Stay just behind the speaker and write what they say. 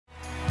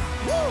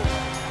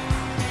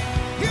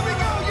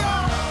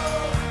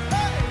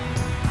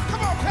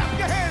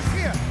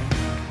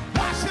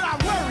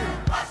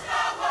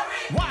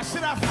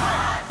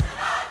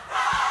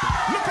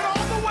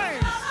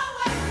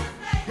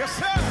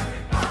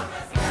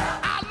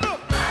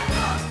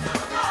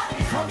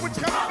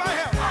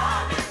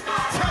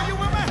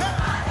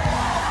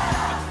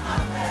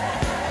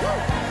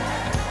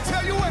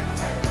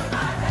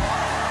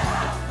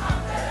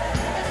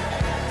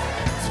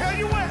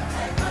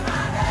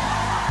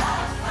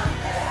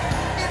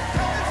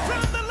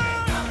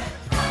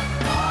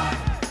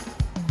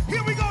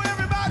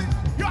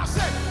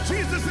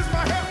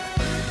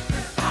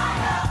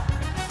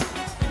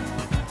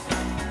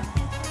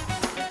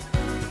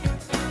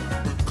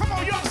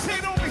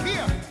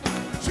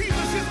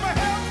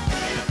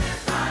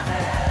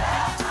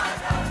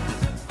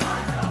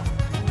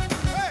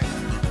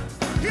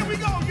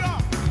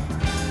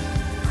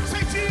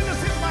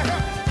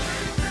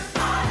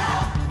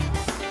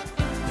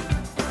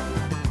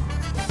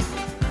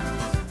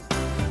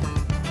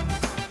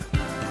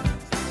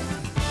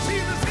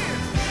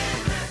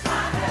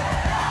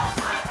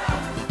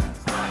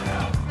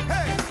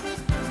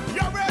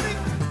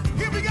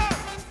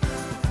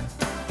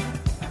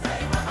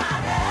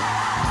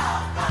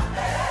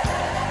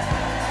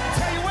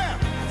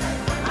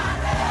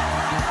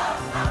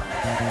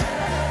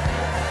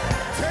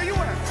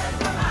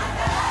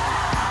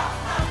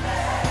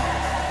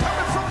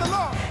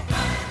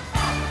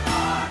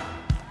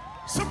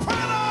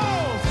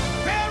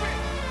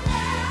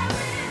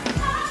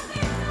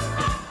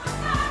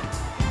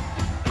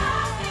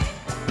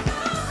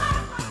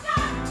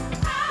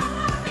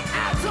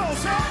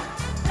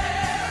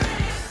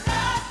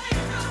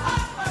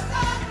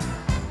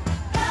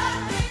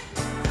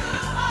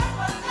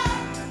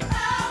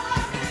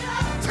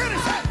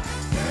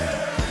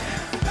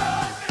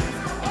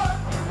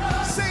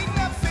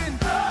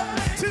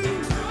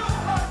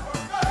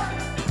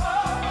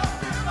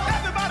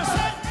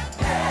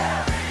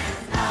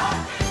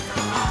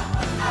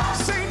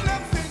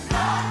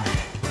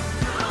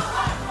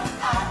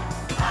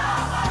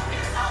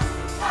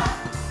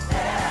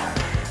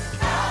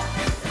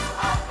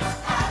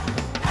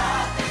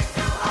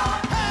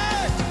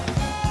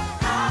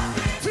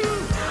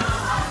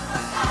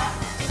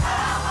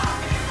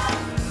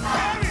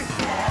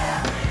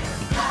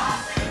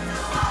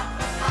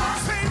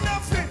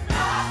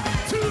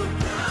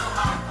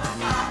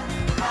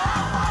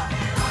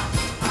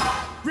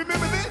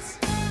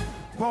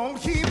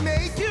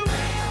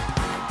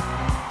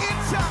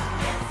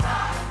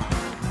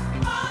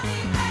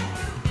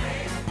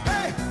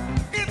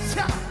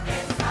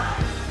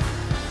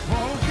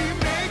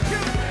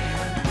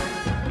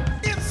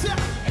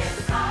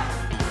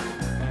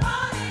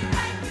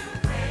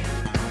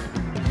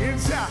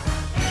shout.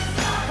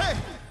 Hey,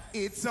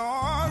 it's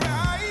all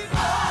right.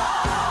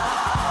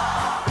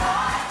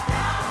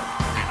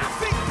 And I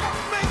think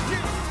I'll make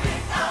it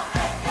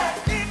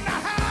in the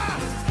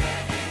house.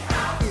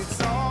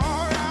 It's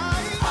all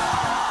right.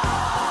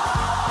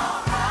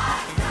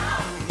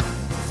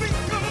 Think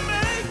I'll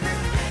make it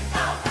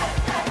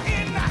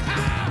in the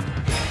house.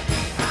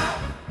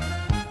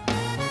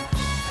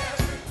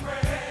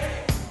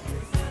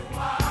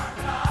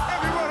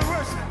 Every word of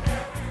worship.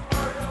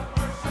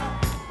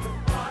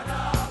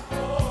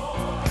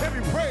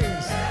 Every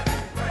praise.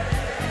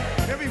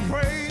 Every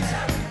praise.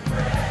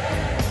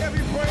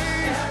 Every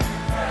praise.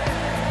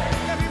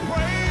 Every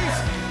praise.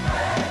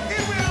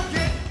 It will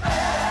get.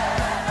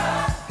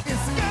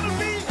 It's gonna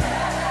be.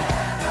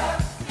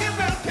 It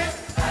will get.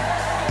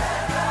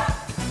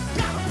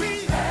 Gotta be.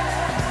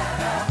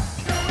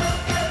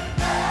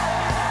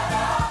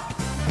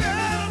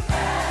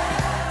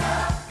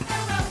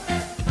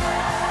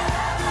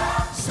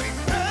 Say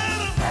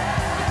better.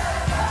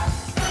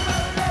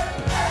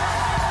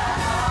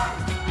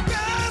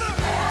 Better.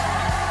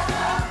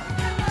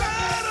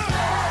 Better.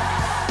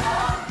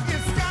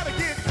 It's gotta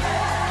get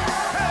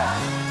better.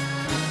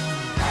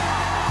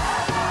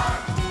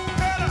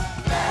 Better.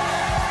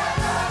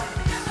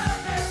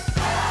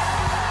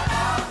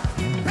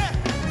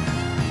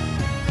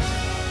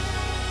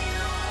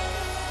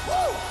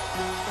 Woo!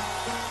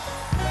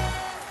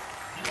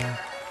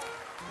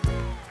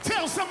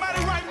 Tell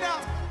somebody right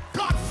now,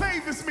 God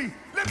favors me.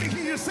 Let me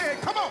hear you say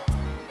it. Come on.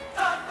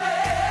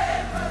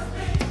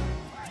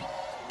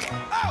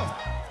 Oh,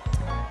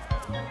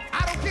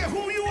 I don't care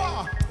who you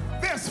are.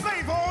 There's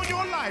favor on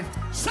your life.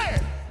 Say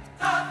it.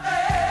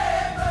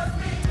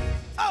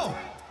 Oh,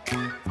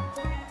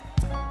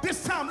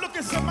 this time look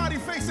at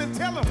somebody's face and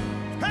tell them,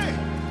 hey,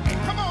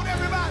 come on,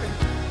 everybody.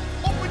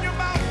 Open your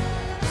mouth.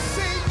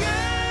 Say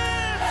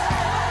yes.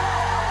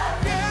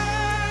 Yes.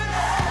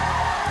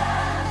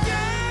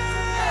 Yes.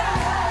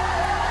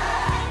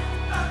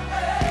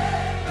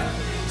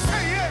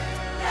 Say it.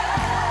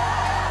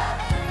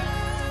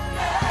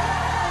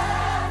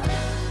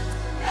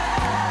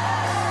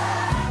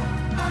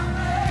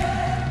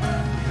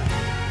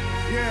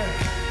 Yeah,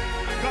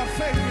 God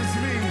favors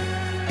me.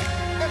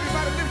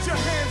 Everybody lift your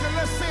hands and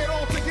let's say it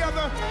all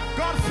together.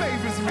 God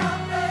favors me.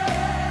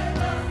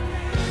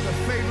 The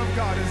favor of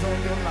God is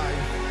on your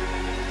life.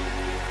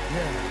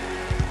 Yeah.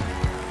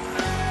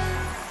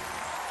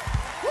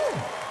 Woo.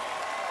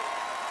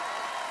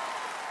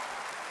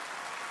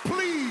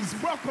 Please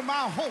welcome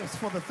our host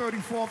for the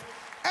 34th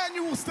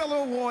Annual Stellar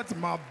Awards,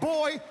 my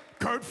boy,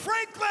 Kurt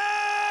Franklin.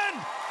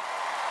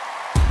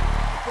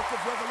 Book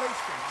of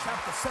Revelation,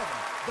 chapter 7,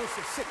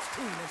 verses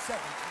 16 and 17.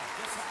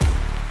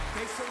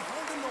 They shall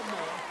hunger no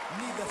more,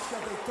 neither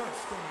shall they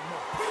thirst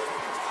anymore.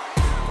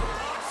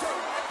 So,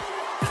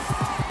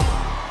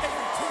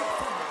 every tear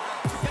from the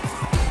eye. Get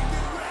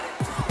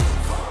ready.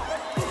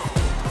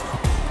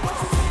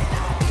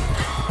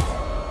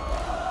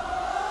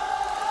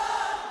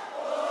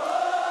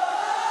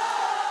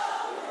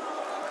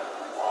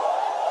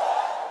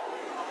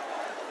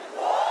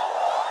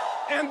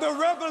 And the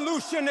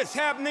revolution is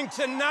happening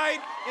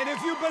tonight. And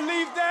if you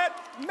believe that,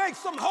 make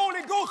some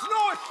Holy Ghost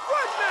noise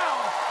right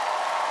now.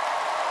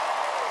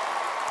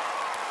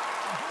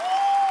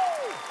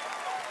 Woo!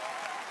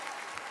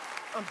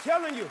 I'm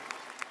telling you,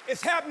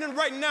 it's happening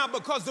right now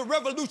because the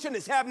revolution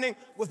is happening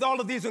with all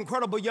of these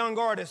incredible young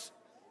artists.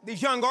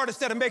 These young artists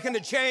that are making a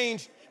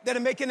change, that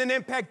are making an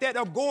impact, that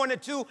are going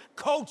into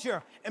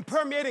culture and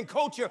permeating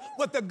culture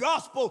with the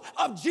gospel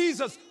of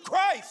Jesus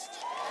Christ.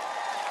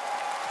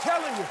 I'm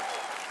telling you.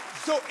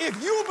 So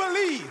if you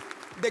believe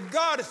that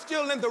God is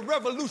still in the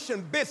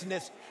revolution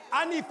business,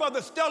 I need for the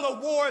Stellar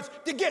Awards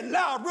to get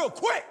loud real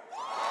quick.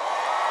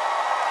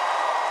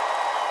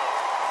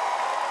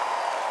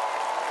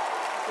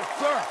 Yes,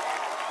 sir.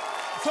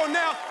 So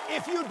now,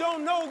 if you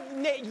don't know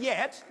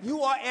yet,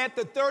 you are at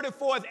the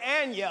 34th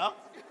Annual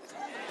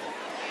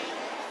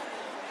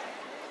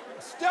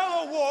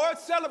Stellar Awards,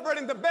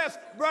 celebrating the best,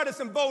 brightest,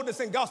 and boldest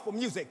in gospel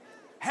music.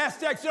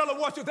 Hashtag Stellar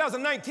Awards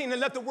 2019 and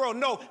let the world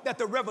know that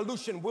the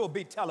revolution will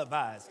be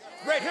televised.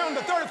 Right here on the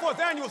 34th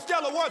Annual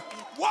Stellar Awards,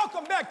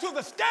 welcome back to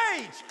the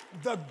stage,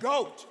 the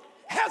GOAT,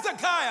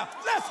 Hezekiah.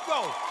 Let's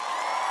go.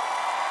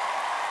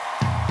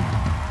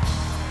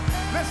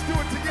 Let's do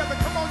it together.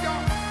 Come on,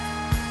 y'all.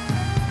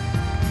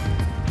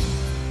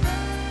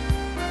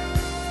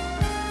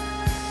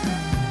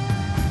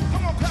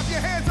 Come on, clap your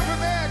hands over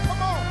there.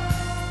 Come on.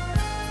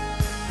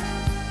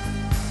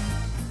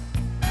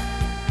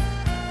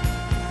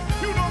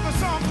 You know the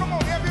song. Come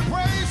on, every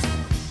praise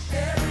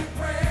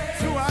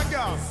to our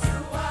God.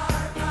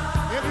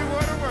 Every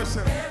word of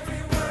worship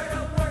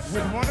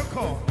with one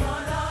accord.